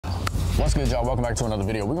What's good, y'all? Welcome back to another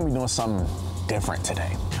video. We're gonna be doing something different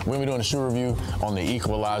today. We're gonna be doing a shoe review on the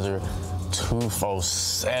EQLZ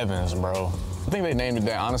 247s, bro. I think they named it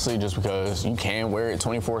that honestly just because you can wear it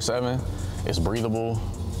 24/7. It's breathable.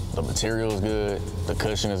 The material is good. The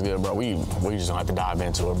cushion is good, bro. We just gonna have to dive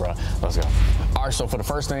into it, bro. Let's go. All right, so for the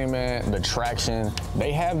first thing, man, the traction.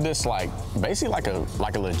 They have this basically like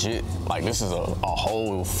a legit, this is a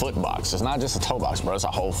whole foot box. It's not just a toe box, bro. It's a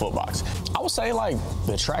whole foot box. I would say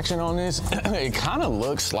the traction on this, it kind of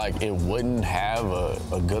looks like it wouldn't have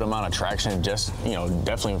a good amount of traction, just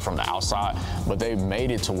definitely from the outside. But they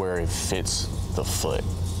made it to where it fits the foot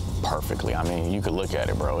perfectly. I mean, you could look at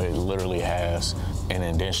it, bro. It literally has an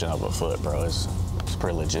indentation of a foot, bro. It's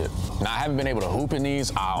pretty legit. Now, I haven't been able to hoop in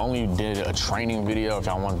these. I only did a training video. If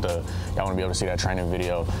y'all want to be able to see that training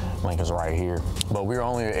video, link is right here. But we were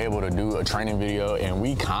only able to do a training video, and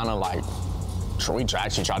we kind of we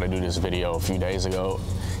actually tried to do this video a few days ago.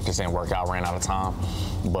 Just didn't work out, ran out of time.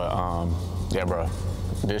 But yeah, bro,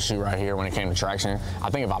 this shoe right here, when it came to traction, I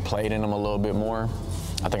think if I played in them a little bit more,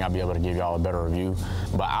 I think I'd be able to give y'all a better review.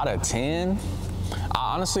 But out of 10,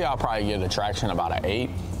 honestly, I'll probably give the traction about an 8,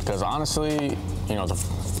 because honestly,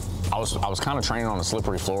 I was kind of training on a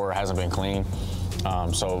slippery floor. It hasn't been clean.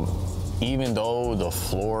 So even though the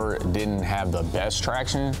floor didn't have the best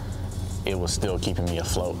traction, it was still keeping me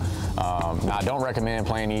afloat. Now, I don't recommend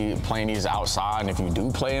playing these outside, and if you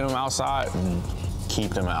do play them outside,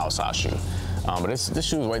 keep them an outside shoe. But this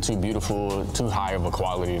shoe is way too beautiful, too high of a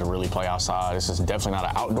quality to really play outside. This is definitely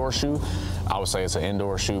not an outdoor shoe. I would say it's an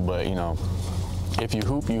indoor shoe, but if you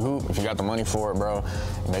hoop, you hoop. If you got the money for it, bro,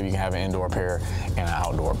 maybe you can have an indoor pair and an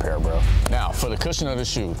outdoor pair, bro. Now, for the cushion of the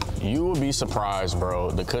shoe, you will be surprised,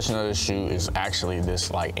 bro. The cushion of the shoe is actually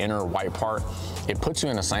this inner white part. It puts you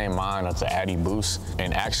in the same mind of the Addy Boost,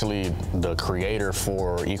 and actually the creator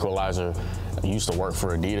for EQLZ used to work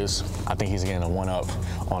for Adidas. I think he's getting a one-up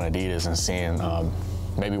on Adidas and seeing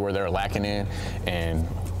maybe where they're lacking in and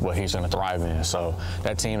what he's gonna thrive in. So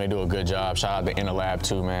that team, they do a good job. Shout out to In the Lab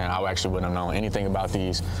too, man. I actually wouldn't have known anything about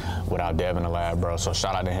these without Dev in the lab, bro. So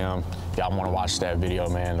shout out to him. Y'all wanna watch that video,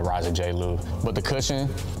 man, the rise of J. Lou. But the cushion,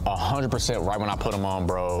 100% right when I put them on,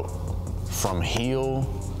 bro, from heel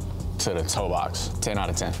to the toe box, 10 out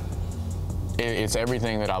of 10. It's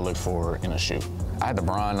everything that I look for in a shoe. I had the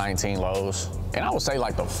Bron 19 lows, and I would say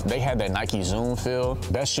they had that Nike Zoom feel.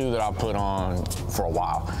 Best shoe that I put on for a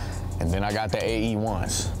while. And then I got the AE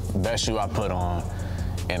ones. Best shoe I put on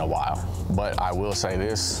in a while. But I will say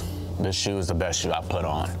this shoe is the best shoe I put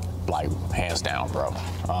on, hands down, bro.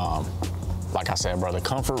 Like I said, bro, the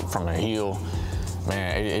comfort from the heel,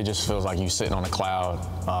 man, it just feels like you sitting on a cloud.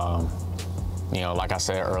 Like I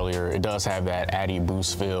said earlier, it does have that Addy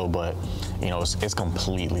Boost feel, but it's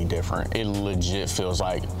completely different. It legit feels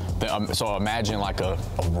like, so imagine a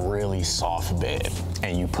really soft bed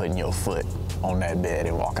and you putting your foot on that bed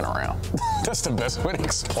and walking around. That's the best way to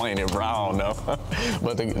explain it, bro. I don't know.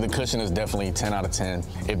 But the cushion is definitely 10 out of 10.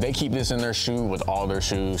 If they keep this in their shoe with all their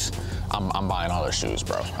shoes, I'm buying all their shoes,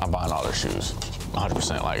 bro. I'm buying all their shoes,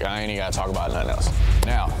 100%. I ain't even gotta talk about nothing else.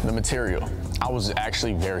 Now, the material. I was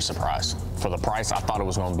actually very surprised. For the price, I thought it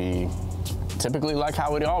was gonna be typically like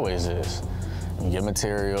how it always is. You get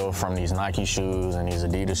material from these Nike shoes and these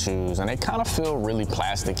Adidas shoes, and they kind of feel really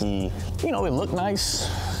plasticky. It look nice,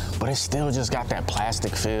 but it still just got that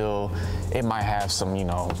plastic feel. It might have some,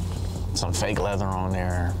 some fake leather on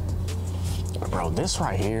there. But bro, this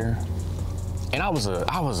right here, and I was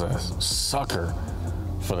a sucker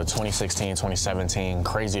for the 2016, 2017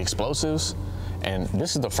 Crazy Explosives. And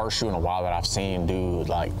this is the first shoe in a while that I've seen do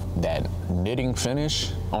that knitting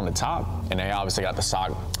finish on the top. And they obviously got the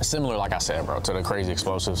sock, similar, like I said, bro, to the Crazy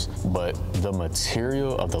Explosives. But the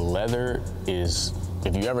material of the leather is,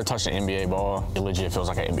 if you ever touch an NBA ball, it legit feels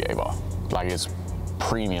like an NBA ball. It's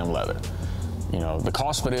premium leather. The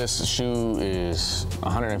cost for this shoe is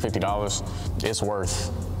 $150. It's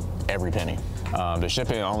worth every penny. The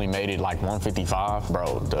shipping only made it $155,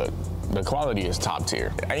 bro. The quality is top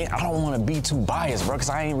tier. I don't want to be too biased, bro, because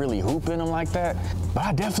I ain't really hooping them like that. But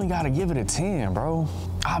I definitely got to give it a 10, bro.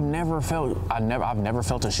 I've never felt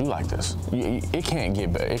a shoe like this. It can't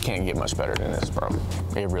get much better than this, bro.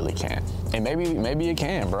 It really can't. And maybe it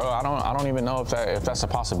can, bro. I don't even know if that's a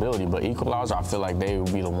possibility. But EQLZ, I feel like they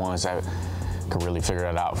would be the ones that could really figure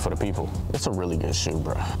that out for the people. It's a really good shoe,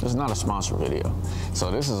 bro. This is not a sponsor video. So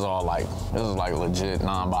this is all legit,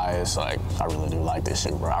 non-biased. I really do like this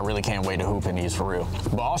shoe, bro. I really can't wait to hoop in these for real.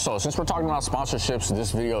 But also, since we're talking about sponsorships,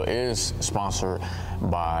 this video is sponsored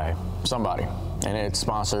by somebody, and it's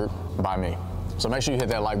sponsored by me. So make sure you hit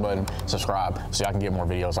that like button, subscribe, so y'all can get more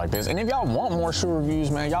videos like this. And if y'all want more shoe reviews,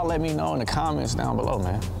 man, y'all let me know in the comments down below,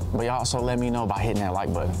 man. But y'all also let me know by hitting that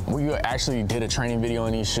like button. We actually did a training video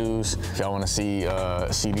in these shoes. If y'all want to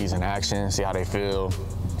see these in action, see how they feel,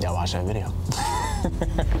 y'all watch that video.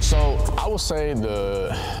 So I will say the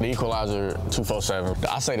EQLZ 247,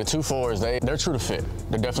 I say the 2.4s, they're true to fit.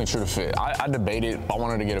 They're definitely true to fit. I debated if I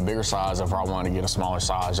wanted to get a bigger size or if I wanted to get a smaller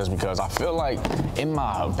size, just because I feel like in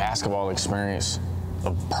my basketball experience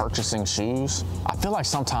of purchasing shoes, I feel like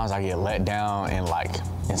sometimes I get let down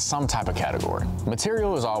in some type of category.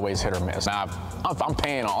 Material is always hit or miss. Now, if I'm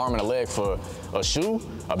paying an arm and a leg for a shoe,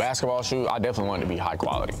 a basketball shoe, I definitely want it to be high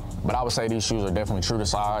quality. But I would say these shoes are definitely true to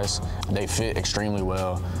size. They fit extremely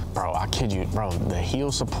well. Bro, I kid you, bro, the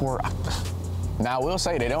heel support, now I will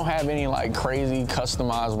say they don't have any like crazy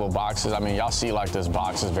customizable boxes. I mean, y'all see like this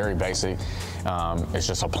box is very basic. It's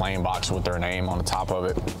just a plain box with their name on the top of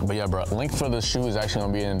it. But yeah, bro, link for the shoe is actually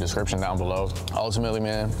gonna be in the description down below. Ultimately,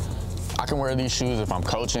 man, I can wear these shoes if I'm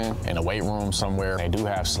coaching in a weight room somewhere. They do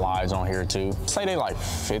have slides on here too. Say they like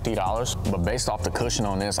 $50, but based off the cushion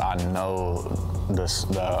on this, I know the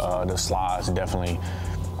slides definitely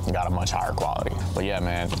got a much higher quality. But yeah,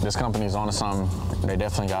 man, this company's onto something. They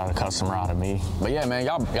definitely got a customer out of me. But yeah, man,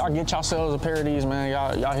 y'all get yourselves a pair of these, man.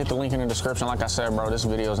 Y'all hit the link in the description. Like I said, bro, this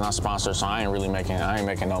video is not sponsored, so I ain't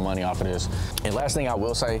making no money off of this. And last thing I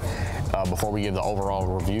will say, before we give the overall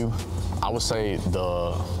review, I would say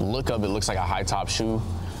the look of it looks like a high top shoe,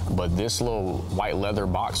 but this little white leather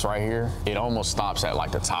box right here, it almost stops at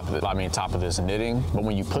like the top of it. I mean, top of this knitting. But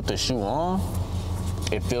when you put the shoe on,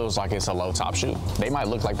 it feels like it's a low top shoe. They might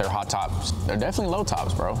look like they're hot tops. They're definitely low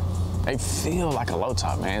tops, bro. They feel like a low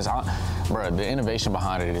top, man. Bro, the innovation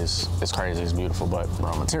behind it is crazy, it's beautiful, but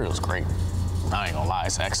bro, material's great. I ain't gonna lie,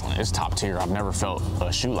 it's excellent. It's top tier. I've never felt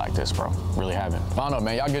a shoe like this, bro. Really haven't. I don't know,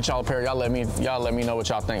 man. Y'all get y'all a pair. Y'all let me know what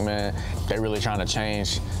y'all think, man. They really trying to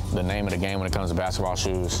change the name of the game when it comes to basketball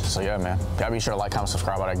shoes. So yeah, man. Y'all be sure to like, comment,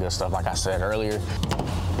 subscribe, all that good stuff. Like I said earlier,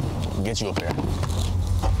 get you a pair.